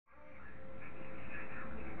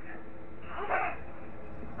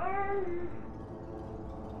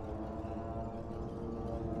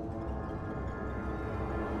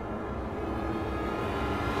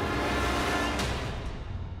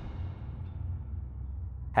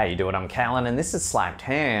How you doing? I'm Callan and this is Slapped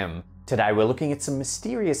Ham. Today we're looking at some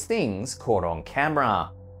mysterious things caught on camera.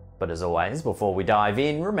 But as always, before we dive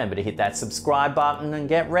in, remember to hit that subscribe button and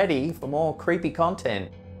get ready for more creepy content.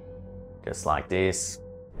 Just like this.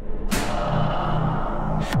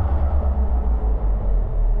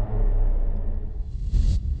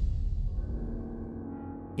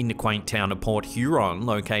 In the quaint town of Port Huron,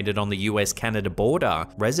 located on the US-Canada border,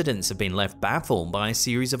 residents have been left baffled by a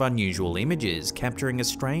series of unusual images capturing a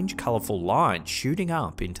strange, colourful light shooting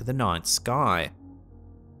up into the night sky.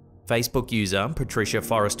 Facebook user Patricia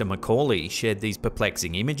Forrester Macaulay shared these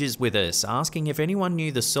perplexing images with us, asking if anyone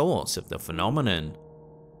knew the source of the phenomenon.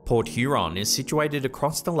 Port Huron is situated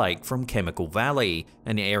across the lake from Chemical Valley,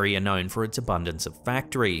 an area known for its abundance of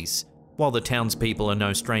factories. While the townspeople are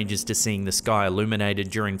no strangers to seeing the sky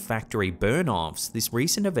illuminated during factory burn-offs, this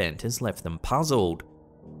recent event has left them puzzled.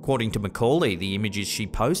 According to Macaulay, the images she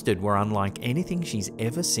posted were unlike anything she's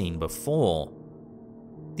ever seen before.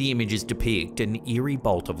 The images depict an eerie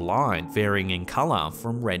bolt of light varying in colour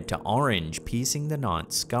from red to orange, piercing the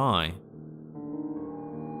night sky.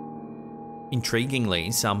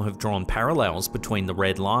 Intriguingly, some have drawn parallels between the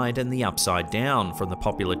red light and the upside down from the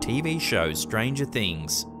popular TV show Stranger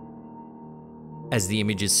Things. As the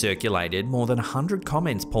images circulated, more than 100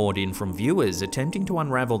 comments poured in from viewers attempting to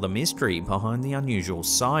unravel the mystery behind the unusual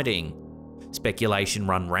sighting. Speculation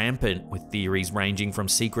ran rampant, with theories ranging from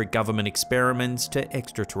secret government experiments to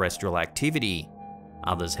extraterrestrial activity.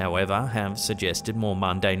 Others, however, have suggested more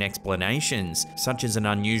mundane explanations, such as an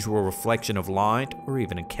unusual reflection of light or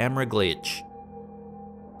even a camera glitch.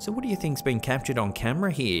 So what do you think's been captured on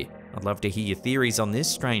camera here? I'd love to hear your theories on this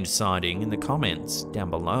strange sighting in the comments down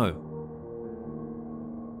below.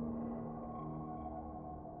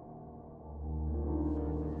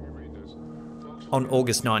 On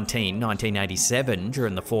August 19, 1987,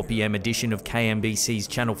 during the 4 PM edition of KNBC's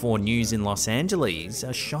Channel 4 News in Los Angeles,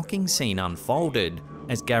 a shocking scene unfolded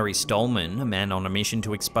as Gary Stolman, a man on a mission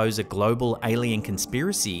to expose a global alien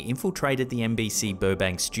conspiracy, infiltrated the NBC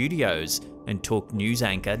Burbank studios and took news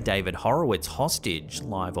anchor David Horowitz hostage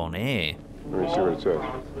live on air. Let me see what it says.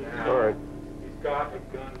 All right. He's got a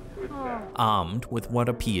gun. Armed with what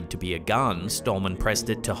appeared to be a gun, Stolman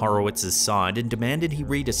pressed it to Horowitz's side and demanded he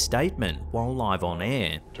read a statement while live on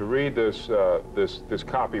air. To read this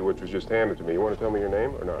copy which was just handed to me, you want to tell me your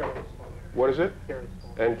name or not? What is it?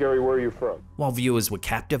 And Gary, where are you from? While viewers were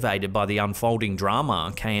captivated by the unfolding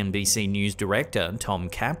drama, KNBC News Director Tom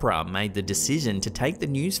Capra made the decision to take the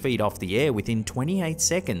newsfeed off the air within 28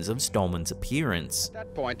 seconds of Stolman's appearance. At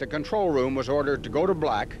that point, the control room was ordered to go to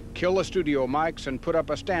black, kill the studio mics, and put up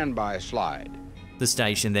a standby slide. The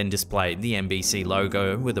station then displayed the NBC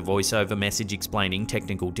logo with a voiceover message explaining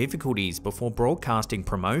technical difficulties before broadcasting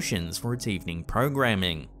promotions for its evening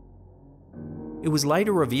programming. It was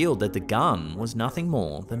later revealed that the gun was nothing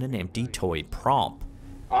more than an empty toy prop.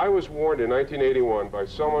 I was warned in 1981 by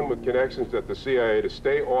someone with connections at the CIA to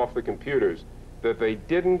stay off the computers, that they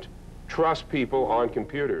didn't trust people on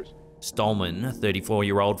computers. Stolman, a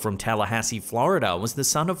 34-year-old from Tallahassee, Florida, was the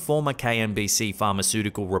son of former KNBC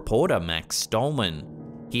pharmaceutical reporter Max Stolman.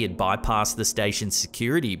 He had bypassed the station's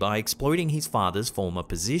security by exploiting his father's former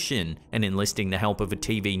position and enlisting the help of a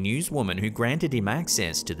TV newswoman who granted him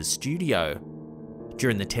access to the studio.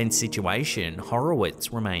 During the tense situation,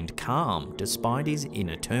 Horowitz remained calm despite his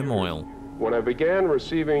inner turmoil. When I began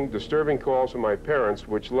receiving disturbing calls from my parents,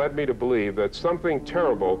 which led me to believe that something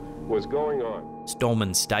terrible was going on.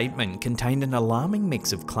 Stolman's statement contained an alarming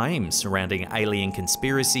mix of claims surrounding alien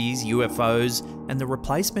conspiracies, UFOs, and the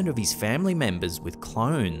replacement of his family members with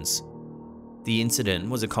clones. The incident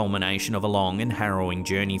was a culmination of a long and harrowing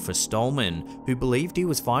journey for Stolman, who believed he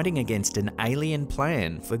was fighting against an alien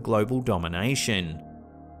plan for global domination.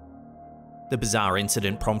 The bizarre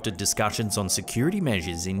incident prompted discussions on security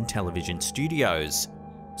measures in television studios.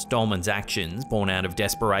 Stolman's actions, born out of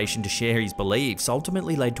desperation to share his beliefs,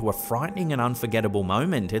 ultimately led to a frightening and unforgettable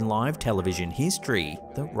moment in live television history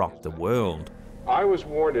that rocked the world. I was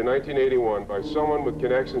warned in 1981 by someone with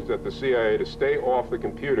connections at the CIA to stay off the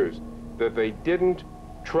computers, that they didn't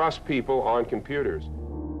trust people on computers.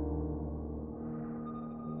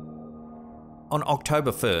 On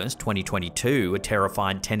October 1st, 2022, a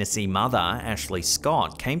terrified Tennessee mother, Ashley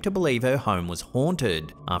Scott, came to believe her home was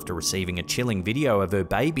haunted after receiving a chilling video of her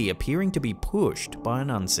baby appearing to be pushed by an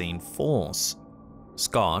unseen force.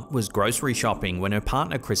 Scott was grocery shopping when her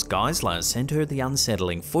partner Chris Geisler sent her the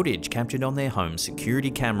unsettling footage captured on their home security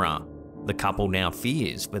camera. The couple now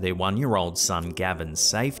fears for their 1-year-old son Gavin's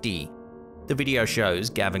safety. The video shows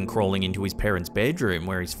Gavin crawling into his parents' bedroom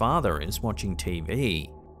where his father is watching TV.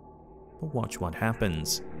 But watch what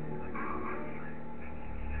happens.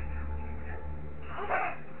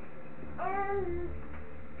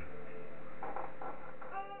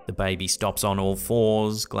 The baby stops on all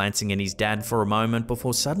fours, glancing at his dad for a moment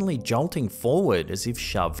before suddenly jolting forward as if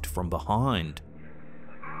shoved from behind.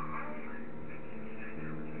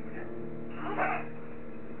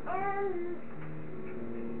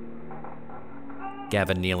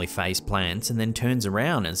 Gavin nearly face plants and then turns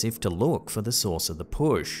around as if to look for the source of the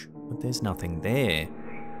push, but there's nothing there.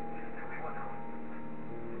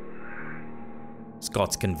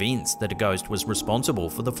 Scott's convinced that a ghost was responsible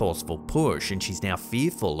for the forceful push, and she's now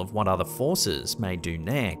fearful of what other forces may do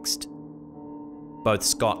next. Both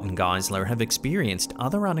Scott and Geisler have experienced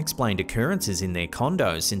other unexplained occurrences in their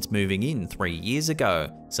condo since moving in 3 years ago,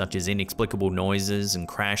 such as inexplicable noises and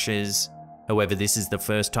crashes. However, this is the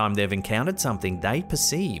first time they've encountered something they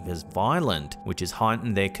perceive as violent, which has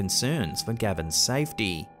heightened their concerns for Gavin's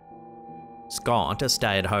safety. Scott, a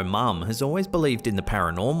stay-at-home mum, has always believed in the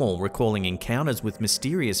paranormal, recalling encounters with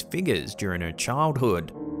mysterious figures during her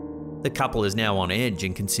childhood. The couple is now on edge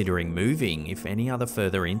and considering moving if any other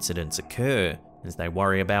further incidents occur, as they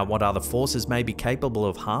worry about what other forces may be capable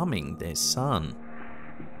of harming their son.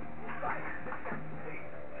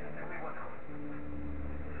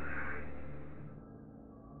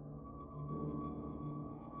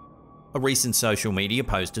 A recent social media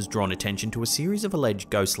post has drawn attention to a series of alleged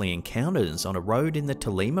ghostly encounters on a road in the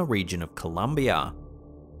Tolima region of Colombia.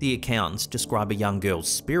 The accounts describe a young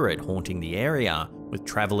girl's spirit haunting the area, with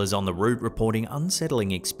travellers on the route reporting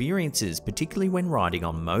unsettling experiences, particularly when riding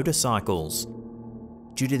on motorcycles.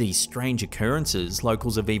 Due to these strange occurrences,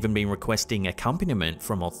 locals have even been requesting accompaniment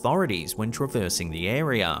from authorities when traversing the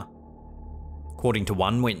area. According to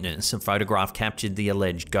one witness, a photograph captured the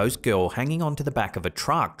alleged ghost girl hanging onto the back of a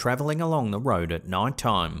truck travelling along the road at night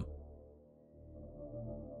time.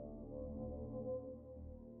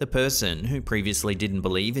 The person, who previously didn't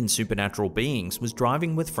believe in supernatural beings, was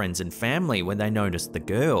driving with friends and family when they noticed the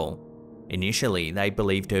girl. Initially, they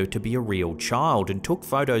believed her to be a real child and took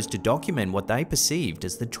photos to document what they perceived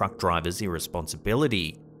as the truck driver's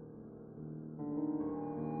irresponsibility.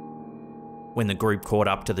 When the group caught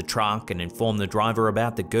up to the truck and informed the driver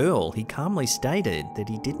about the girl, he calmly stated that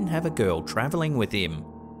he didn't have a girl travelling with him.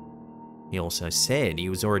 He also said he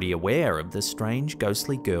was already aware of the strange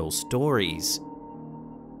ghostly girl stories.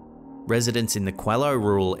 Residents in the Quello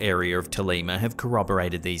rural area of Tolima have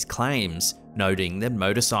corroborated these claims, noting that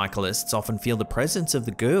motorcyclists often feel the presence of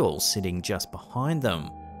the girl sitting just behind them.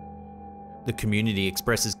 The community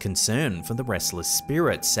expresses concern for the restless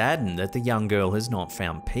spirit, saddened that the young girl has not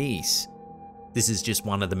found peace. This is just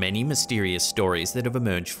one of the many mysterious stories that have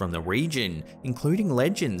emerged from the region, including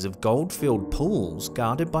legends of gold-filled pools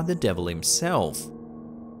guarded by the devil himself.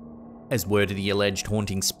 As word of the alleged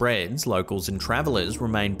haunting spreads, locals and travellers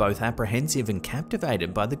remain both apprehensive and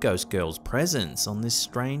captivated by the ghost girl's presence on this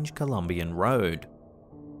strange Colombian road.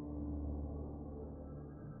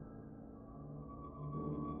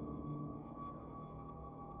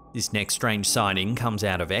 This next strange sighting comes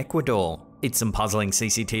out of Ecuador. It's some puzzling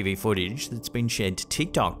CCTV footage that's been shared to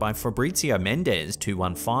TikTok by Fabrizio Mendez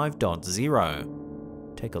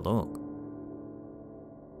 215.0. Take a look.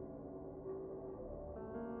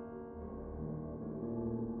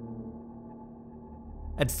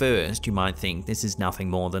 At first, you might think this is nothing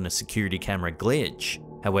more than a security camera glitch.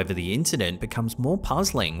 However, the incident becomes more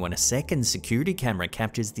puzzling when a second security camera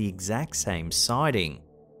captures the exact same sighting.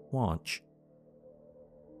 Watch.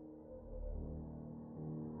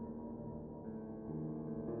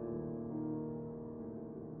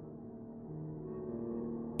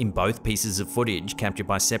 In both pieces of footage captured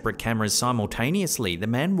by separate cameras simultaneously, the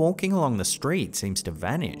man walking along the street seems to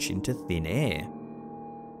vanish into thin air.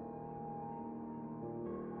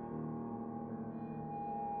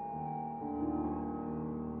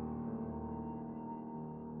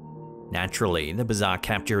 Naturally, the bizarre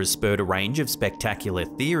capture has spurred a range of spectacular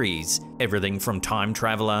theories. Everything from time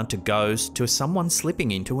traveler to ghost to someone slipping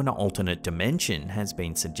into an alternate dimension has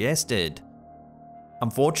been suggested.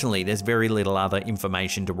 Unfortunately, there's very little other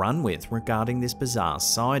information to run with regarding this bizarre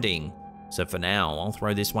sighting. So for now, I'll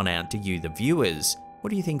throw this one out to you, the viewers. What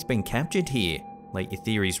do you think's been captured here? Let your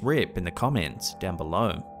theories rip in the comments down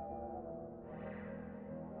below.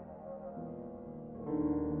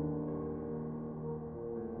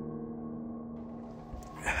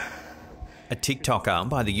 A TikToker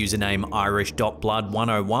by the username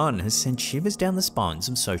Irish.blood101 has sent shivers down the spines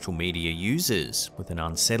of social media users with an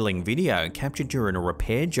unsettling video captured during a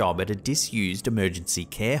repair job at a disused emergency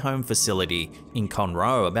care home facility in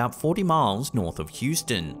Conroe, about 40 miles north of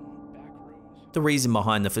Houston. The reason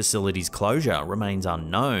behind the facility's closure remains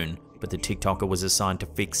unknown, but the TikToker was assigned to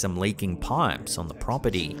fix some leaking pipes on the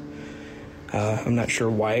property. I'm not sure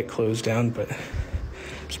why it closed down, but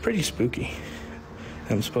it's pretty spooky.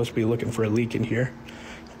 I'm supposed to be looking for a leak in here.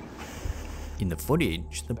 In the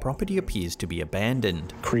footage, the property appears to be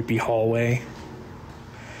abandoned. Creepy hallway.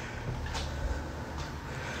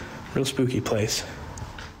 Real spooky place.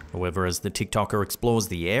 However, as the TikToker explores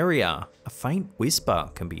the area, a faint whisper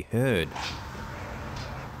can be heard.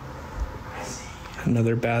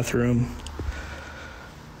 Another bathroom.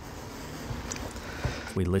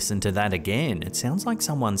 If we listen to that again, it sounds like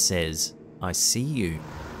someone says, "I see you."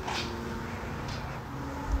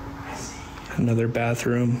 Another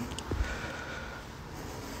bathroom.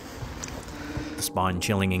 The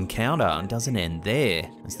spine-chilling encounter doesn't end there.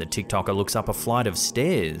 As the TikToker looks up a flight of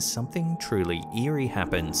stairs, something truly eerie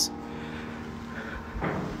happens.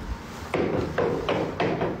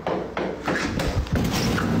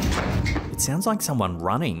 It sounds like someone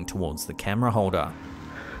running towards the camera holder.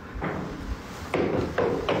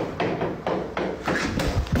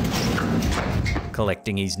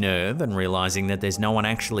 Collecting his nerve and realizing that there's no one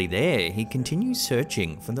actually there, he continues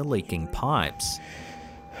searching for the leaking pipes.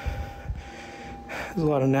 There's a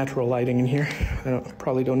lot of natural lighting in here. I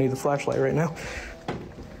probably don't need the flashlight right now.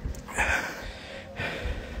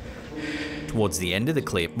 Towards the end of the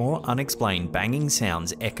clip, more unexplained banging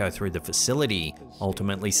sounds echo through the facility,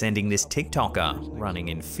 ultimately sending this TikToker running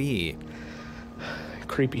in fear.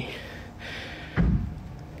 Creepy.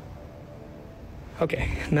 Okay,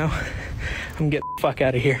 now I'm getting the fuck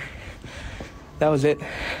out of here. That was it.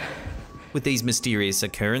 With these mysterious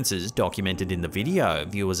occurrences documented in the video,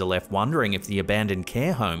 viewers are left wondering if the abandoned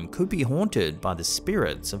care home could be haunted by the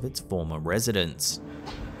spirits of its former residents.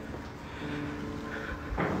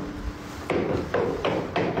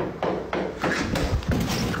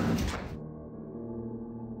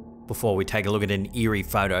 Before we take a look at an eerie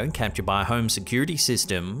photo captured by a home security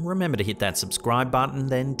system, remember to hit that subscribe button,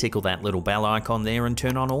 then tickle that little bell icon there and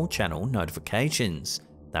turn on all channel notifications.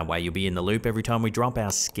 That way you'll be in the loop every time we drop our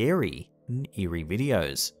scary and eerie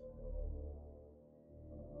videos.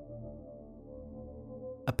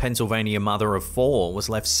 A Pennsylvania mother of 4 was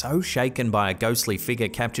left so shaken by a ghostly figure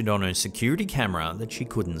captured on her security camera that she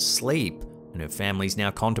couldn't sleep, and her family's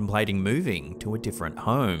now contemplating moving to a different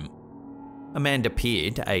home. Amanda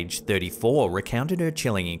Pitt, aged 34, recounted her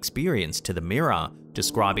chilling experience to the Mirror,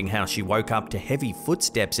 describing how she woke up to heavy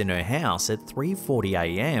footsteps in her house at 3:40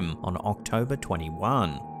 AM on October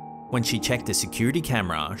 21. When she checked the security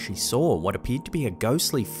camera, she saw what appeared to be a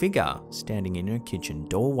ghostly figure standing in her kitchen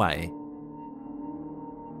doorway.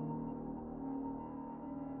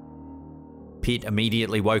 Pitt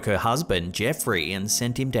immediately woke her husband, Jeffrey, and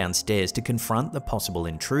sent him downstairs to confront the possible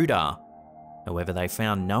intruder. However, they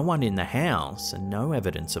found no one in the house and no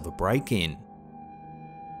evidence of a break-in.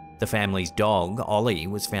 The family's dog, Ollie,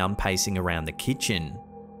 was found pacing around the kitchen.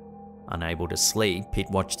 Unable to sleep,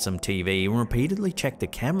 Pitt watched some TV and repeatedly checked the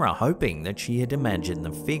camera, hoping that she had imagined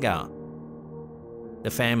the figure.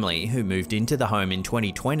 The family, who moved into the home in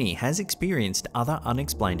 2020, has experienced other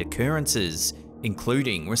unexplained occurrences,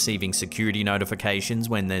 including receiving security notifications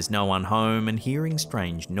when there's no one home and hearing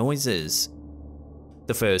strange noises.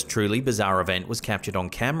 The first truly bizarre event was captured on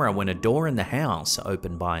camera when a door in the house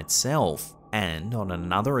opened by itself, and on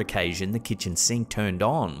another occasion the kitchen sink turned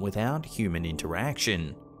on without human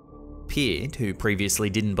interaction. Pitt, who previously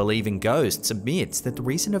didn't believe in ghosts, admits that the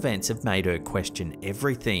recent events have made her question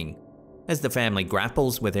everything. As the family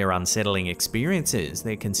grapples with their unsettling experiences,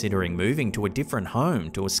 they're considering moving to a different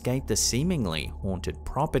home to escape the seemingly haunted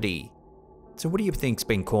property. So what do you think's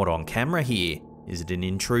been caught on camera here? Is it an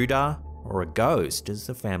intruder or a ghost, as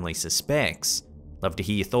the family suspects? Love to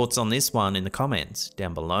hear your thoughts on this one in the comments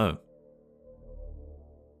down below.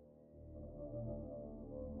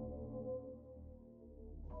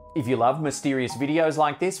 If you love mysterious videos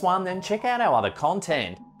like this one, then check out our other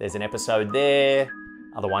content. There's an episode there.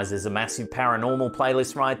 Otherwise, there's a massive paranormal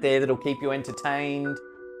playlist right there that'll keep you entertained.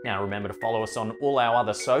 Now remember to follow us on all our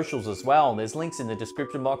other socials as well. There's links in the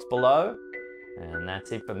description box below. And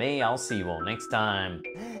that's it for me. I'll see you all next time.